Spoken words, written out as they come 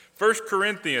1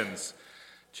 Corinthians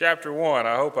chapter 1.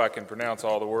 I hope I can pronounce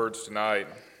all the words tonight.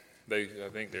 I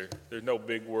think there's no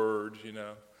big words, you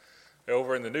know.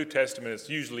 Over in the New Testament, it's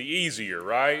usually easier,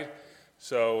 right?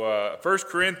 So 1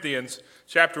 Corinthians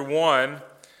chapter 1.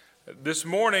 This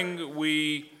morning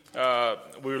we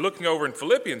were looking over in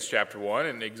Philippians chapter 1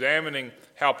 and examining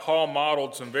how Paul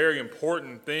modeled some very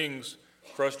important things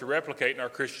for us to replicate in our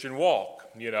Christian walk,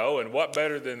 you know, and what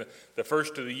better than the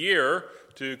first of the year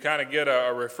to kind of get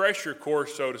a refresher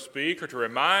course, so to speak, or to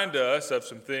remind us of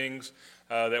some things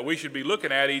that we should be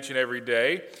looking at each and every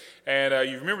day. And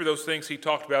you remember those things he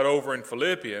talked about over in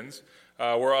Philippians.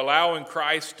 We're allowing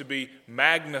Christ to be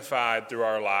magnified through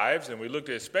our lives, and we looked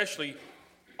at especially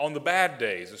on the bad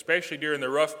days, especially during the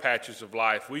rough patches of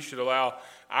life. We should allow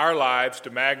our lives to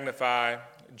magnify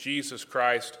Jesus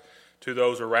Christ to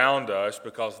those around us,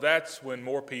 because that's when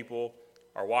more people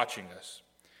are watching us.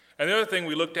 And the other thing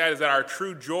we looked at is that our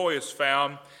true joy is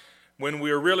found when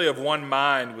we are really of one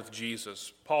mind with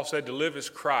Jesus. Paul said to live as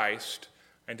Christ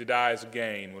and to die as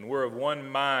gain. When we're of one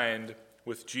mind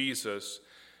with Jesus,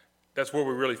 that's where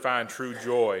we really find true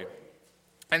joy.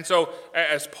 And so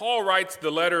as Paul writes the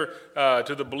letter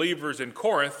to the believers in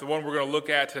Corinth, the one we're going to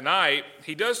look at tonight,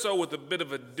 he does so with a bit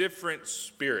of a different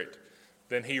spirit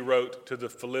than he wrote to the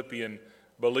Philippian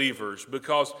believers.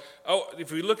 Because,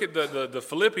 if we look at the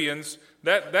Philippians,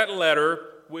 that letter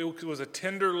was a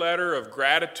tender letter of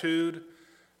gratitude,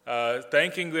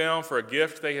 thanking them for a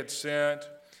gift they had sent.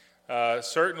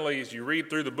 Certainly, as you read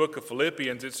through the book of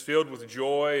Philippians, it's filled with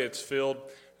joy. It's filled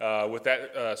with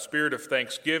that spirit of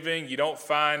thanksgiving. You don't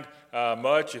find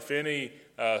much, if any,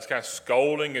 kind of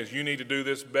scolding as you need to do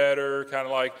this better, kind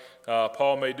of like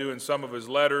Paul may do in some of his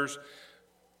letters.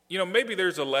 You know, maybe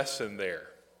there's a lesson there.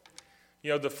 You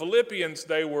know, the Philippians,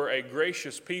 they were a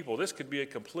gracious people. This could be a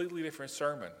completely different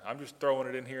sermon. I'm just throwing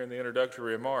it in here in the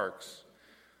introductory remarks.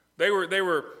 They're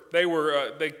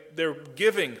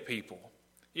giving people.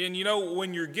 And you know,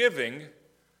 when you're giving,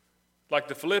 like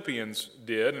the Philippians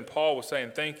did, and Paul was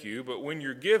saying thank you, but when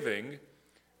you're giving,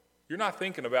 you're not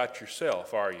thinking about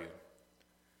yourself, are you?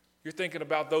 You're thinking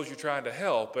about those you're trying to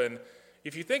help. And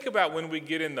if you think about when we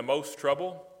get in the most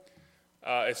trouble,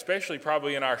 especially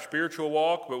probably in our spiritual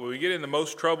walk, but when we get in the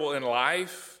most trouble in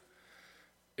life,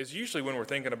 it's usually when we're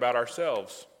thinking about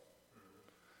ourselves.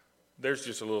 There's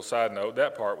just a little side note.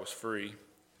 That part was free.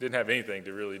 Didn't have anything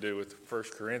to really do with 1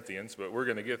 Corinthians, but we're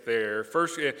going to get there.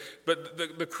 But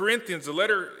the Corinthians, the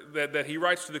letter that he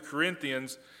writes to the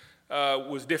Corinthians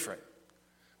was different,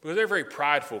 because they're very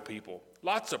prideful people.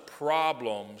 Lots of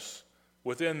problems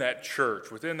within that church,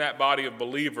 within that body of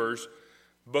believers,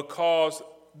 because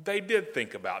they did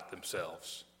think about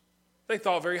themselves. They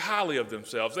thought very highly of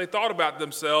themselves. They thought about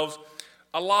themselves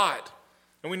a lot.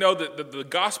 And we know that the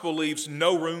gospel leaves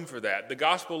no room for that. The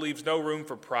gospel leaves no room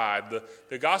for pride.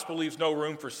 The gospel leaves no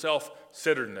room for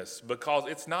self-centeredness, because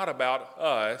it's not about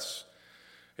us.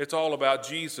 It's all about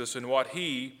Jesus and what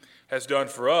he has done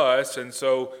for us. And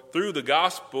so through the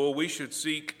gospel, we should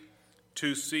seek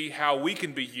to see how we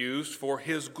can be used for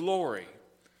his glory.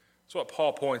 That's what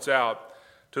Paul points out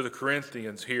to the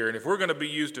Corinthians here. And if we're going to be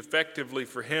used effectively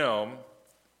for him,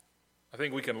 I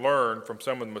think we can learn from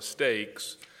some of the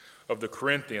mistakes of the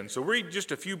Corinthians. So read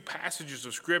just a few passages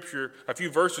of Scripture, a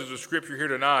few verses of Scripture here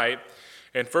tonight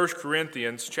in 1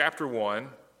 Corinthians chapter 1.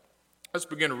 Let's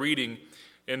begin reading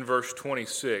in verse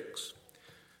 26.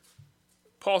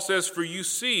 Paul says, "For you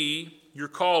see your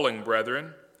calling,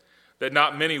 brethren, that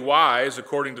not many wise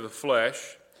according to the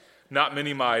flesh, not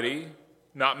many mighty,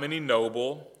 not many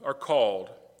noble are called.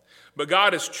 But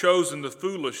God has chosen the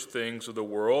foolish things of the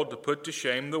world to put to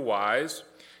shame the wise,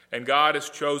 and God has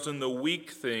chosen the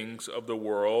weak things of the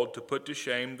world to put to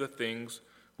shame the things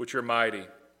which are mighty.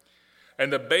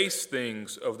 And the base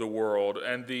things of the world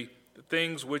and the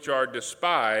things which are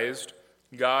despised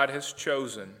God has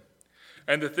chosen,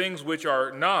 and the things which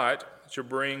are not to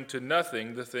bring to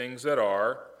nothing the things that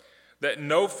are, that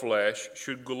no flesh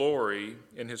should glory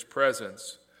in his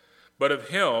presence. But of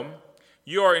him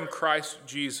you are in Christ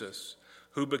Jesus,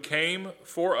 who became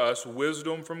for us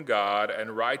wisdom from God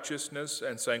and righteousness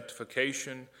and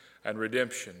sanctification and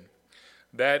redemption.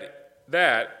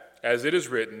 That, as it is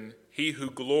written, he who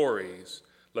glories,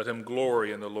 let him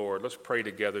glory in the Lord." Let's pray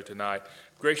together tonight.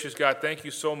 Gracious God, thank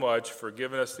you so much for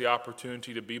giving us the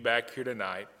opportunity to be back here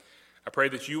tonight. I pray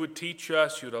that you would teach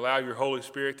us, you would allow your Holy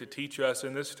Spirit to teach us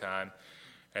in this time,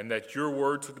 and that your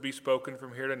words would be spoken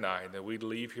from here tonight, that we'd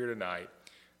leave here tonight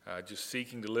just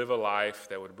seeking to live a life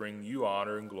that would bring you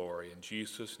honor and glory. In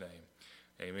Jesus' name,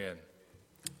 amen.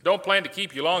 Don't plan to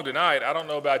keep you long tonight. I don't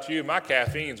know about you. My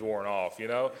caffeine's worn off, you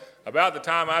know. About the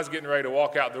time I was getting ready to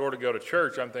walk out the door to go to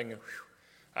church, I'm thinking,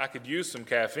 I could use some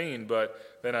caffeine,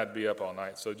 but then I'd be up all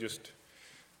night. So just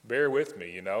bear with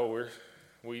me,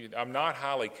 I'm not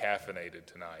highly caffeinated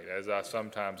tonight, as I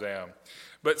sometimes am.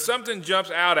 But something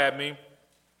jumps out at me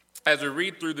as I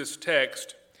read through this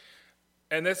text.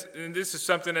 And this is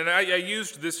something, and I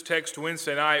used this text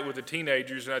Wednesday night with the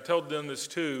teenagers, and I told them this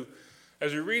too.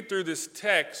 As we read through this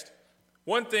text,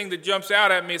 one thing that jumps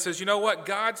out at me, it says, you know what?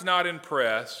 God's not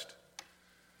impressed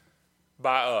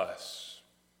by us.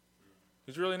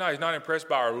 He's really not. He's not impressed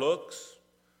by our looks.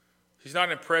 He's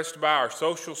not impressed by our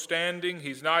social standing.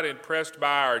 He's not impressed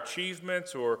by our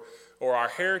achievements or our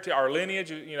heritage, our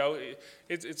lineage.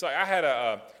 It's like I had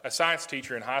a science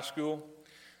teacher in high school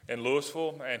in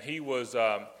Louisville, and he was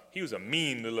a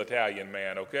mean little Italian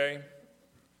man, okay?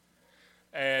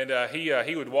 And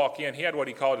he would walk in. He had what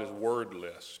he called his word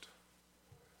list.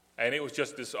 And it was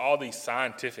just all these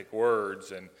scientific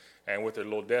words and with their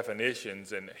little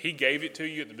definitions. And he gave it to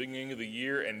you at the beginning of the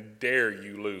year and dare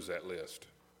you lose that list.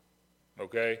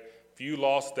 Okay? If you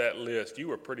lost that list, you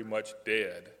were pretty much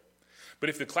dead. But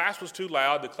if the class was too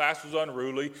loud, the class was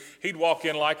unruly, he'd walk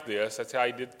in like this. That's how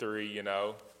he did 3,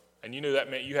 And you knew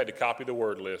that meant you had to copy the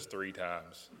word list 3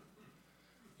 times.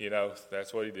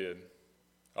 That's what he did.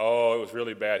 Oh, it was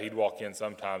really bad. He'd walk in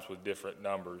sometimes with different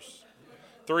numbers.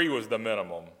 3 was the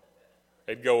minimum.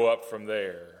 It'd go up from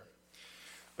there.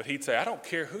 But he'd say, I don't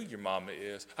care who your mama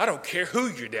is. I don't care who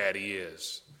your daddy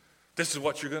is. This is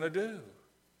what you're going to do.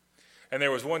 And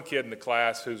there was one kid in the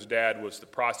class whose dad was the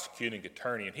prosecuting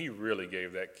attorney, and he really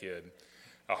gave that kid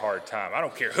a hard time. I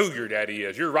don't care who your daddy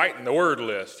is. You're writing the word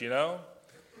list, Well,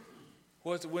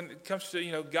 when it comes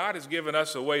to, God has given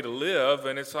us a way to live,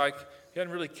 and it's like he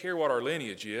doesn't really care what our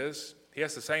lineage is. He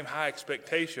has the same high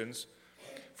expectations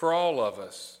for all of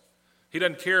us. He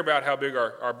doesn't care about how big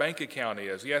our bank account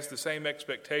is. He has the same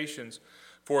expectations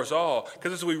for us all.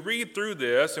 Because as we read through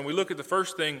this and we look at the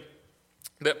first thing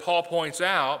that Paul points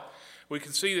out, we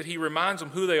can see that he reminds them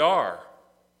who they are.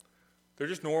 They're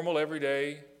just normal,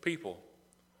 everyday people.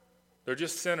 They're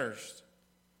just sinners.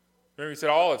 Remember, he said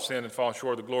all have sinned and fallen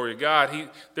short of the glory of God.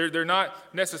 They're not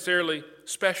necessarily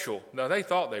special. Now, they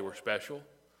thought they were special.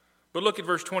 But look at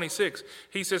verse 26.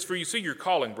 He says, for you see your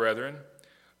calling, brethren,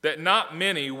 that not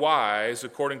many wise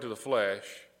according to the flesh,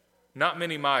 not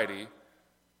many mighty,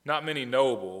 not many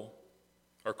noble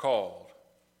are called.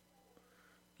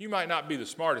 You might not be the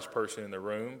smartest person in the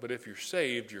room, but if you're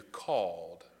saved, you're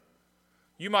called.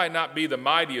 You might not be the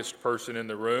mightiest person in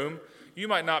the room. You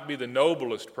might not be the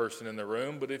noblest person in the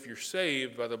room, but if you're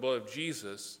saved by the blood of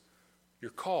Jesus,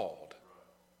 you're called.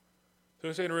 So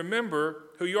I'm saying, remember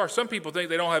who you are. Some people think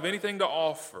they don't have anything to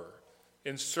offer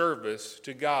in service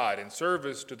to God, in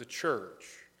service to the church.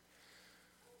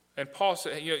 And Paul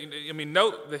said,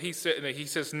 note that he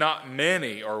says not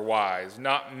many are wise,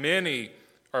 not many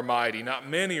are mighty, not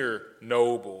many are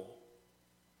noble.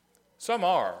 Some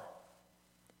are.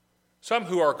 Some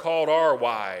who are called are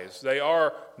wise, they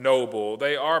are noble,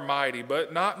 they are mighty,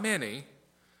 but not many.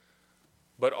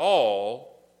 But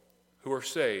all who are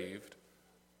saved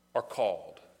are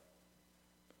called.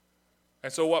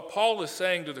 And so what Paul is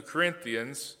saying to the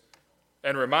Corinthians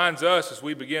and reminds us as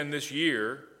we begin this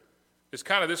year is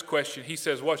kind of this question. He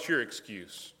says, what's your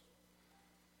excuse?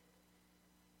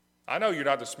 I know you're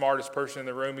not the smartest person in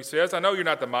the room, he says. I know you're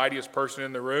not the mightiest person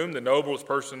in the room, the noblest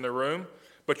person in the room,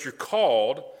 but you're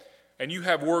called and you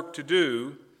have work to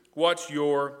do. What's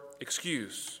your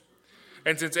excuse?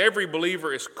 And since every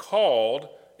believer is called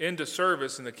into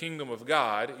service in the kingdom of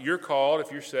God, you're called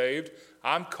if you're saved.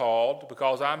 I'm called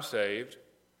because I'm saved.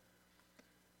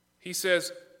 He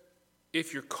says,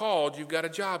 if you're called, you've got a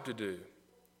job to do.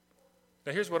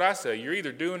 Now, here's what I say. You're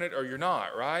either doing it or you're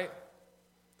not, right?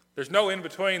 There's no in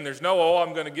between. There's no,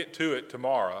 I'm going to get to it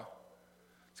tomorrow.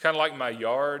 It's kind of like my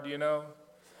yard,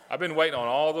 I've been waiting on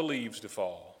all the leaves to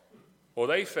fall. Well,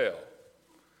 they fell.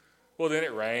 Well, then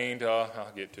it rained.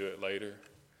 I'll get to it later.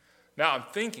 Now, I'm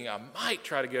thinking I might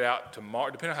try to get out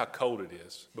tomorrow, depending on how cold it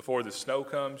is, before the snow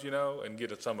comes, and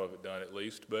get some of it done at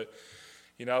least. But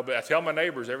I tell my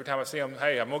neighbors every time I see them,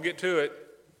 hey, I'm going to get to it.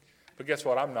 But guess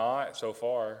what? I'm not so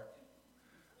far.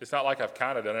 It's not like I've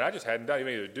kind of done it. I just hadn't done it. You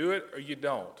either do it or you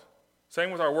don't.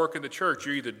 Same with our work in the church.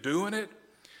 You're either doing it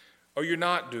or you're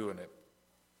not doing it.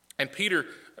 And Peter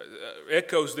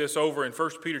echoes this over in 1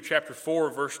 Peter chapter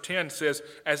 4, verse 10, says,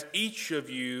 as each of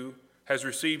you has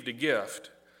received a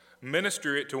gift,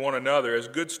 minister it to one another as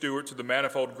good stewards of the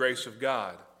manifold grace of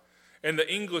God. In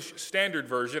the English Standard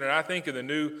Version, and I think in the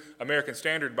New American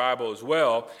Standard Bible as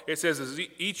well, it says, as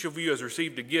each of you has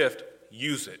received a gift,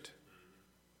 use it.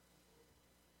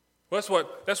 Well,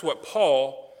 that's what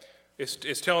Paul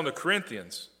is telling the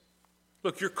Corinthians.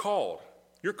 Look, you're called.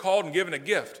 You're called and given a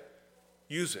gift.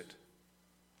 Use it.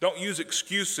 Don't use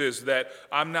excuses that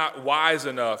I'm not wise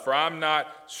enough, or I'm not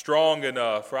strong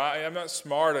enough, or I'm not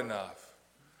smart enough.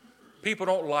 People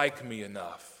don't like me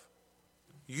enough.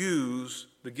 Use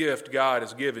the gift God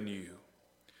has given you.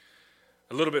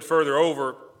 A little bit further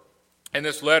over in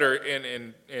this letter,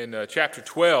 in chapter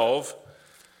 12,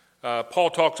 Paul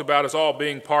talks about us all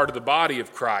being part of the body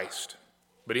of Christ.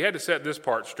 But he had to set this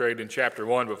part straight in chapter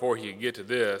 1 before he could get to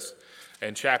this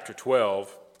in chapter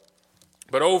 12.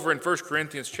 But over in 1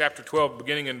 Corinthians chapter 12,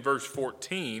 beginning in verse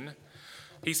 14,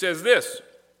 he says this,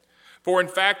 "For in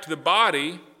fact the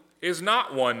body is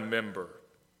not one member,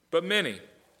 but many."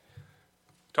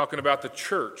 Talking about the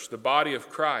church, the body of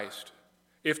Christ.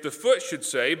 "If the foot should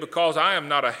say, because I am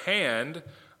not a hand,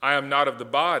 I am not of the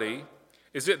body,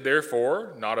 is it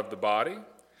therefore not of the body?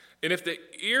 And if the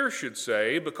ear should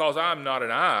say, because I am not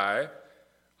an eye,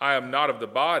 I am not of the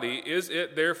body, is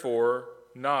it therefore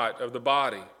not of the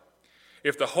body?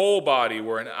 If the whole body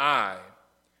were an eye,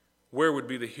 where would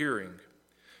be the hearing?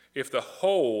 If the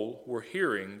whole were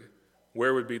hearing,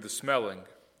 where would be the smelling?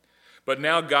 But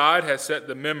now God has set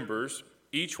the members,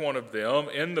 each one of them,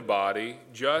 in the body,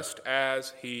 just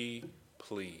as he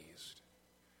pleased."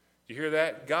 You hear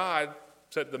that? God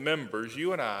set the members,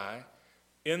 you and I,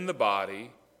 in the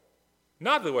body,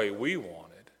 not the way we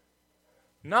wanted,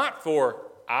 not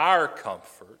for our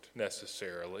comfort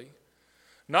necessarily,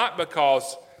 not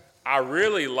because I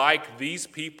really like these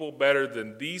people better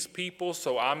than these people,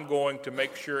 so I'm going to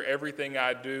make sure everything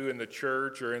I do in the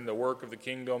church or in the work of the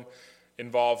kingdom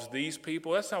involves these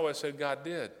people. That's not what it said God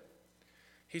did.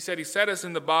 He said he set us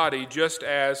in the body just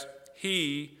as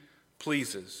he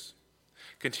pleases.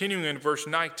 Continuing in verse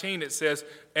 19, it says,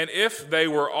 "And if they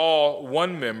were all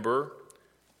one member,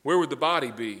 where would the body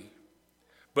be?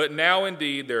 But now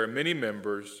indeed there are many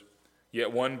members,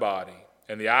 yet one body.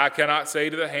 And the eye cannot say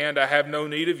to the hand, I have no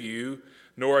need of you,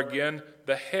 nor again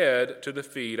the head to the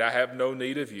feet, I have no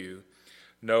need of you.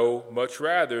 No, much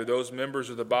rather, those members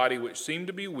of the body which seem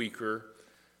to be weaker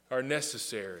are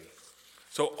necessary."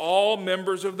 So all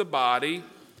members of the body,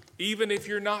 even if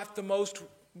you're not the most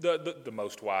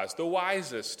wise, the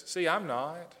wisest. See, I'm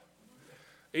not.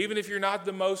 Even if you're not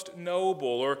the most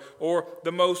noble or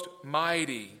the most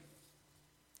mighty,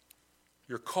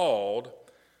 you're called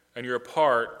and you're a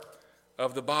part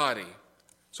of the body.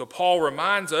 So Paul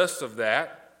reminds us of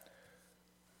that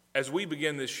as we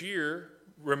begin this year,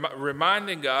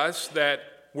 reminding us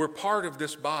that we're part of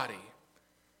this body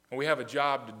and we have a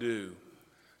job to do.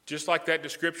 Just like that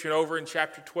description over in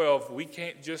chapter 12, we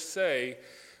can't just say,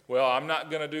 well, I'm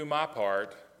not going to do my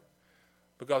part,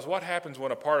 because what happens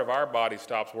when a part of our body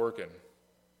stops working?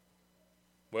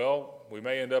 Well, we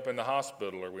may end up in the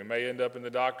hospital, or we may end up in the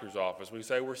doctor's office. We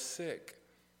say we're sick.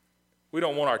 We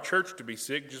don't want our church to be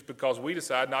sick just because we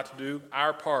decide not to do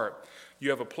our part.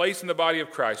 You have a place in the body of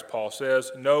Christ, Paul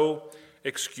says, no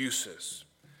excuses.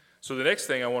 So the next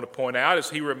thing I want to point out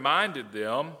is he reminded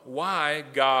them why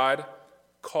God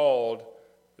called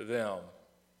them.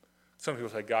 Some people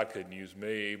say God couldn't use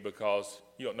me because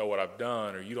you don't know what I've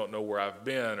done, or you don't know where I've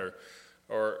been,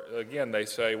 or again they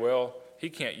say, well, he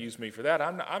can't use me for that.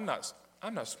 I'm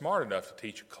not smart enough to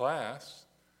teach a class.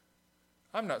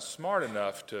 I'm not smart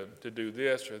enough to do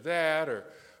this or that, or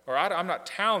I'm not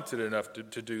talented enough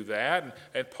to do that.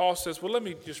 And Paul says, well, let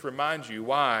me just remind you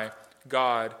why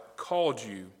God called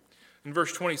you. In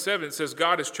verse 27, it says,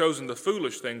 God has chosen the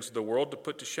foolish things of the world to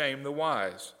put to shame the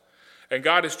wise. And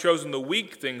God has chosen the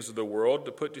weak things of the world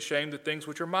to put to shame the things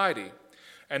which are mighty.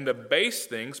 And the base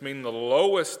things, meaning the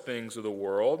lowest things of the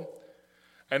world,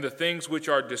 and the things which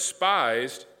are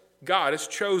despised, God has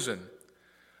chosen.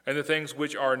 And the things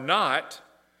which are not,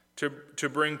 to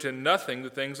bring to nothing the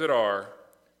things that are.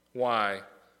 Why?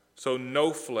 So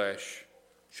no flesh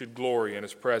should glory in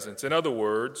his presence. In other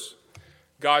words,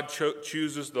 God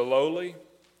chooses the lowly.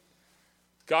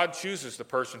 God chooses the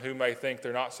person who may think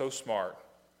they're not so smart.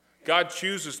 God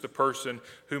chooses the person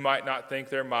who might not think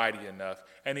they're mighty enough.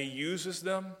 And he uses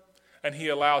them, and he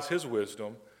allows his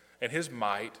wisdom and his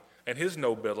might and his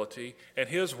nobility and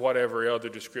his whatever other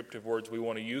descriptive words we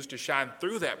want to use to shine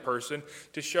through that person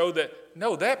to show that,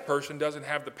 no, that person doesn't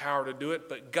have the power to do it,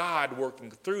 but God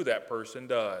working through that person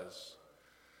does.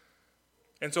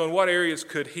 And so in what areas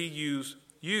could he use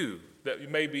you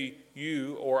that maybe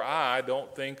you or I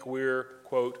don't think we're,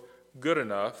 quote, good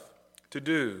enough to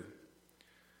do?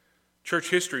 Church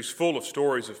history is full of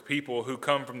stories of people who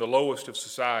come from the lowest of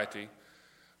society,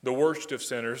 the worst of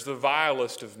sinners, the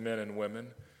vilest of men and women,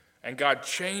 and God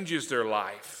changes their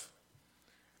life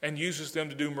and uses them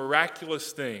to do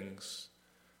miraculous things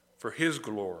for his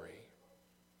glory.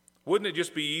 Wouldn't it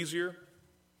just be easier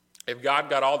if God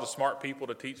got all the smart people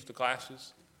to teach the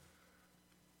classes,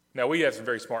 now we have some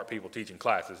very smart people teaching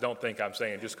classes. Don't think I'm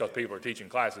saying just because people are teaching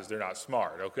classes, they're not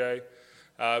smart, okay?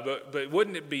 But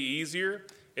wouldn't it be easier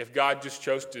if God just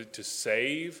chose to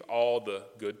save all the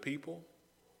good people?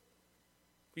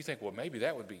 You think, well, maybe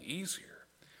that would be easier.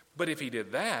 But if he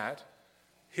did that,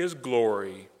 his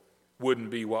glory wouldn't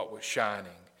be what was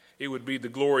shining. It would be the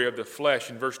glory of the flesh.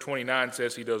 And verse 29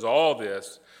 says he does all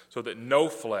this so that no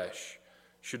flesh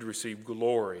should receive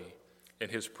glory in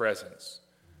his presence.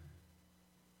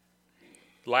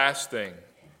 The last thing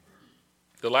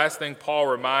Paul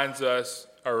reminds us,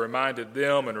 or reminded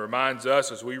them and reminds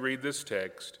us as we read this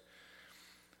text,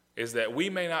 is that we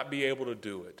may not be able to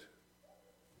do it,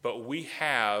 but we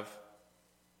can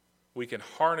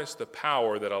harness the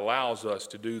power that allows us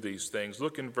to do these things.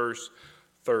 Look in verse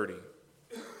 30.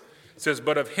 It says,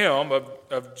 but of him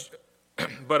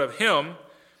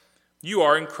you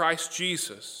are in Christ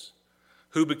Jesus,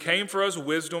 who became for us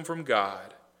wisdom from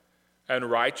God, and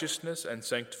righteousness and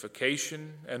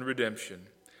sanctification and redemption.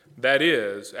 That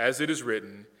is, as it is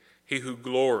written, he who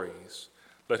glories,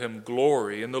 let him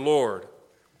glory in the Lord.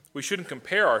 We shouldn't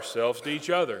compare ourselves to each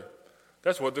other.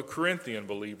 That's what the Corinthian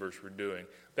believers were doing.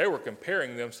 They were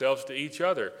comparing themselves to each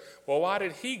other. Well, why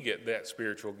did he get that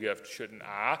spiritual gift? Shouldn't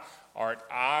I? Aren't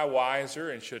I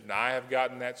wiser, and shouldn't I have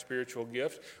gotten that spiritual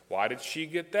gift? Why did she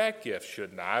get that gift?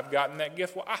 Shouldn't I have gotten that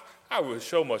gift? Well, I would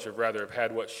so much have rather have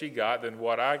had what she got than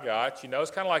what I got. You know, it's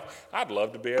kind of like I'd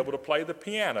love to be able to play the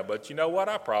piano, but you know what?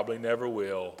 I probably never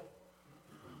will.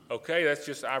 Okay, that's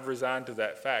just, I've resigned to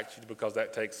that fact because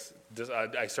that takes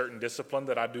a certain discipline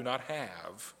that I do not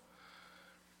have.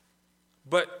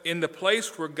 But in the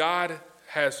place where God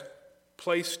has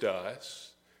placed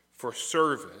us for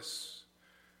service,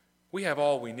 we have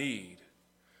all we need.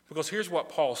 Because here's what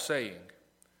Paul's saying.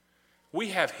 We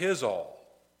have his all.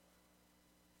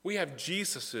 We have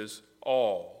Jesus's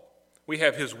all. We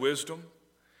have his wisdom.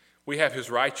 We have his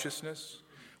righteousness.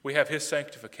 We have his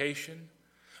sanctification.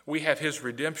 We have his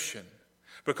redemption.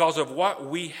 Because of what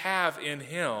we have in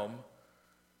him,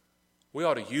 we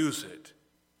ought to use it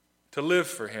to live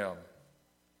for him.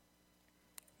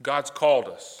 God's called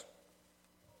us.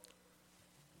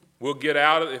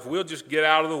 If we'll just get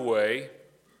out of the way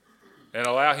and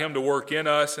allow him to work in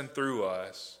us and through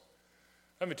us.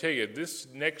 Let me tell you, this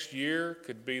next year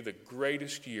could be the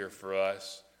greatest year for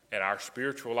us in our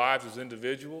spiritual lives as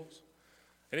individuals.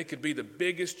 And it could be the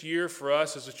biggest year for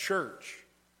us as a church.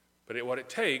 But what it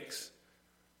takes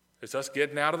is us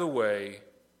getting out of the way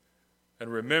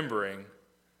and remembering,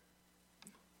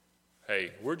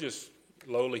 hey, we're just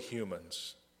lowly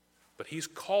humans. But he's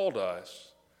called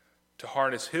us to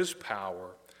harness his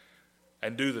power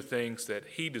and do the things that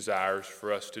he desires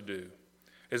for us to do.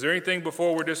 Is there anything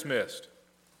before we're dismissed?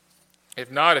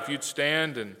 If not, if you'd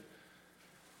stand, and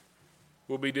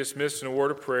we'll be dismissed in a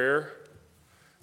word of prayer.